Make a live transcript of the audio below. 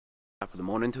Top of the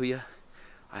morning to you.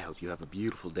 I hope you have a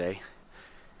beautiful day.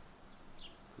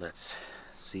 Let's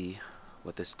see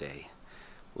what this day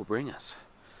will bring us.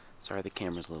 Sorry the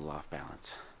camera's a little off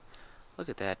balance. Look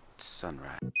at that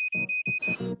sunrise.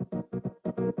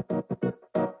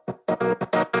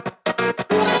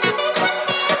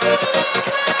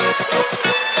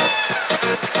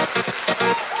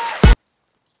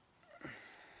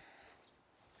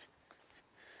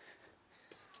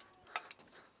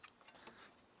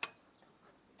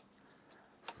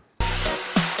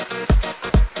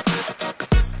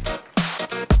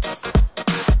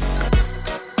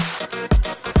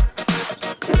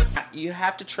 You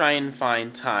have to try and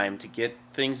find time to get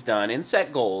things done and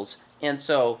set goals. And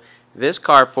so this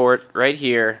carport right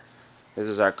here, this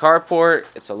is our carport.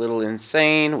 It's a little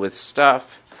insane with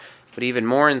stuff, but even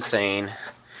more insane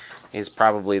is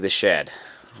probably the shed.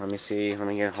 Let me see.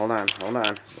 Hold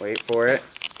on. Wait for it.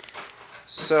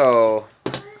 So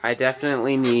I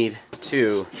definitely need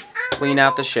to clean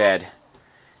out the shed,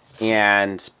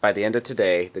 and by the end of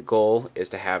today, the goal is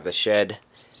to have the shed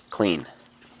clean.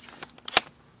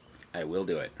 I will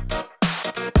do it.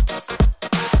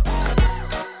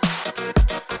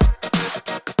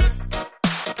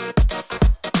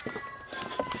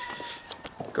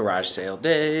 Garage sale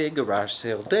day, garage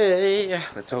sale day.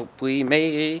 Let's hope we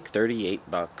make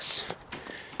 38 bucks.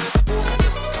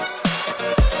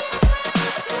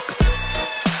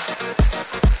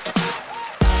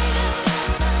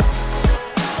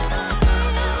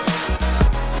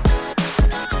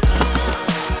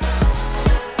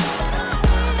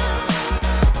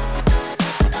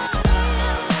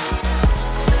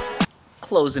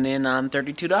 Closing in on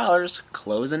 $32.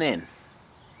 Closing in.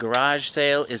 Garage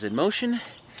sale is in motion.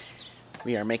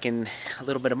 We are making a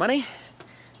little bit of money.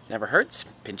 Never hurts.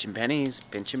 Pinching pennies,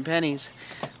 pinching pennies.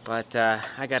 But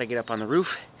I gotta get up on the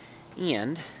roof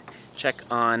and check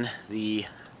on the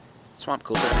swamp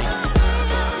cooler.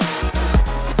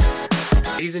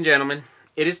 Ladies and gentlemen,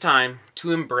 it is time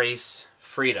to embrace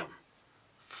freedom.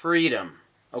 Freedom,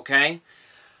 okay?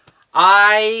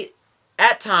 I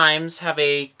at times have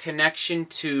a connection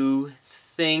to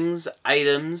things,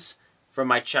 items from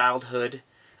my childhood,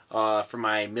 from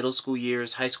my middle school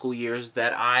years, high school years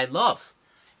that I love.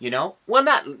 You know? Well,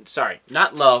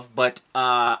 not love, but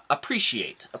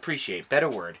appreciate. Appreciate, better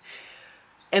word.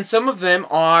 And some of them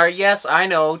are, yes, I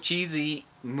know, cheesy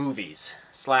movies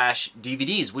 /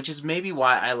 DVDs, which is maybe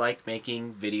why I like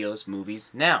making videos, movies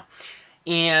now.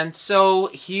 And so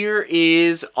here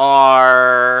is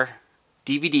our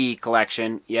DVD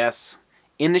collection, yes,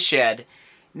 in the shed.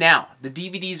 Now, the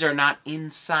DVDs are not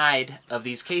inside of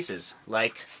these cases,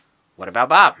 like What About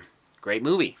Bob? Great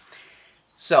movie.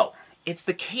 So, it's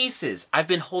the cases I've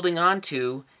been holding on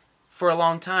to for a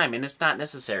long time, and it's not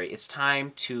necessary. It's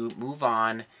time to move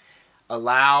on,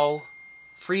 allow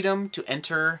freedom to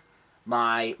enter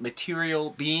my material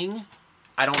being.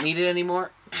 I don't need it anymore.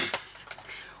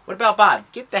 What about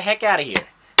Bob? Get the heck out of here.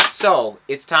 So,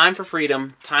 it's time for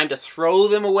freedom, time to throw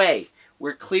them away.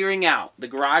 We're clearing out. The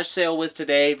garage sale was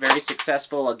today, very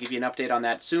successful. I'll give you an update on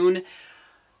that soon.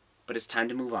 But it's time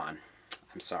to move on.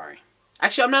 I'm sorry.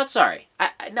 Actually, I'm not sorry.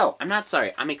 No, I'm not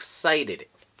sorry. I'm excited.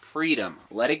 Freedom.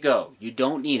 Let it go. You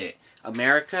don't need it.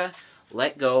 America,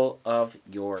 let go of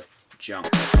your junk.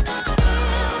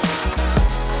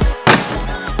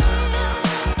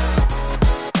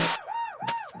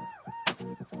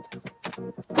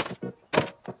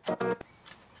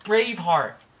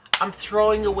 Braveheart. I'm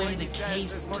throwing away the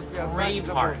case to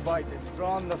Braveheart.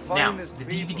 Now, the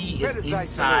DVD is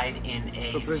inside in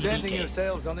a CD case.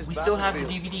 We still have the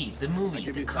DVD, the movie,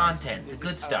 the content, the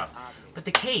good stuff. But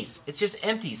the case, it's just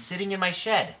empty, sitting in my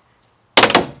shed.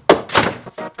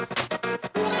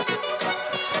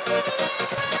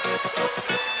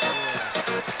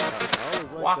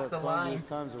 Walk the line.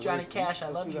 Johnny Cash, I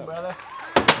love you, brother.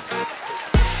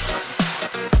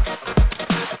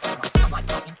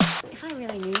 If I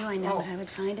really knew you, I know what I would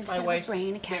find. Instead of a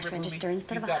brain, a cash register.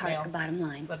 Instead of a heart, a bottom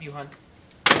line. Love you, hon.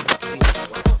 I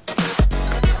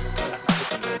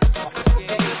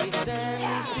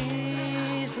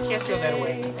can't throw that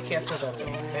away. I can't throw that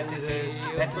away. That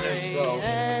deserves to go.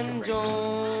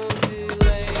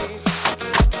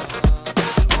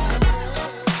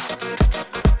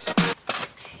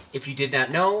 If you did not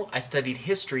know, I studied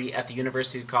history at the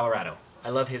University of Colorado. I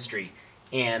love history.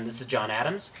 And this is John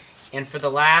Adams. And for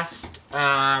the last,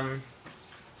 for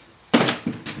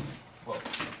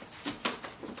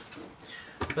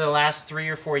the last 3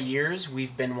 or 4 years,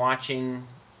 we've been watching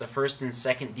the first and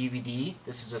second DVD.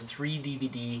 This is a 3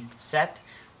 DVD set.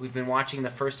 We've been watching the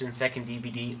first and second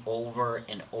DVD over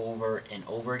and over and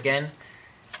over again.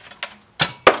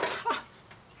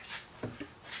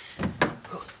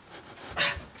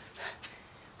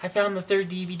 I found the third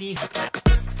DVD.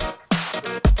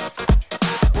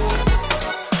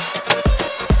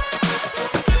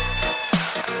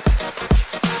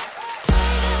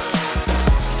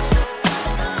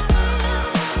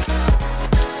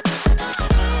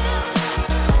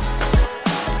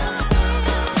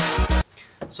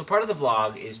 So part of the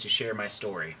vlog is to share my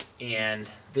story, and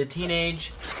the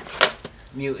Teenage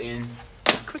Mutant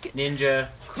Ninja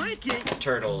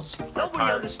Turtles are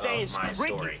part of my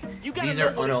story. These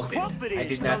are unopened. I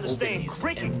did not open these,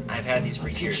 and I've had these for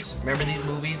years. Remember these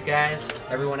movies, guys?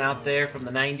 Everyone out there from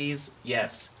the 90s?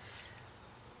 Yes.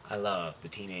 I love the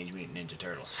Teenage Mutant Ninja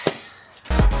Turtles.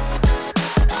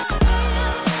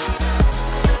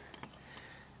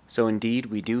 So indeed,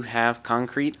 we do have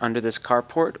concrete under this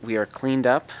carport. We are cleaned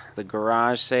up. The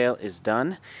garage sale is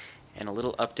done. And a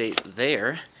little update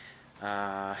there.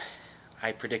 I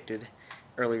predicted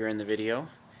earlier in the video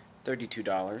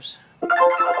 $32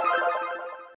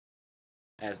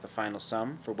 as the final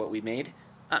sum for what we made.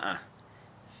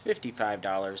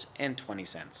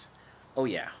 $55.20. Oh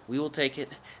yeah, we will take it.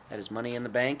 That is money in the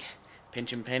bank,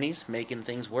 pinching pennies, making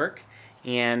things work.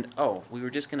 And oh, we were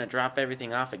just gonna drop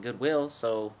everything off at Goodwill,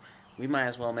 so we might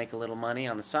as well make a little money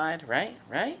on the side, right?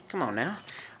 Right? Come on now.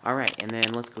 All right, and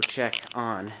then let's go check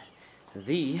on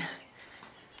the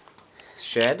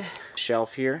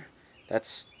shelf here.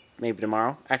 That's maybe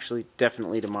tomorrow. Actually,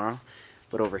 definitely tomorrow.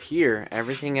 But over here,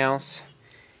 everything else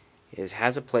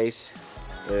has a place.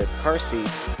 The car seat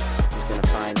is gonna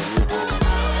find a new home.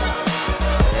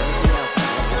 Everything else.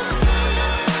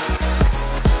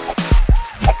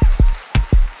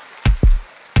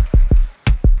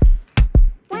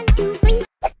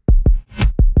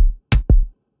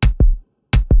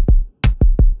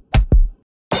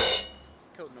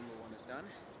 Code number 1 is done.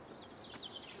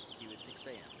 See you at 6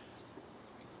 a.m.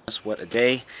 What a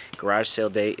day. Garage sale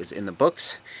day is in the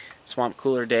books. Swamp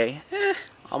cooler day,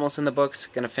 almost in the books.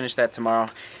 Gonna finish that tomorrow.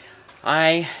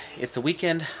 It's the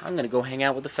weekend. I'm gonna go hang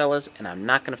out with the fellas, and I'm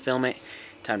not gonna film it.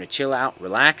 Time to chill out,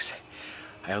 relax.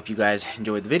 I hope you guys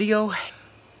enjoyed the video.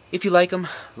 If you like them,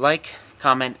 like,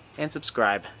 comment, and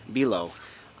subscribe below.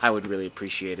 I would really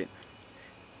appreciate it.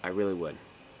 I really would.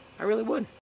 I really would.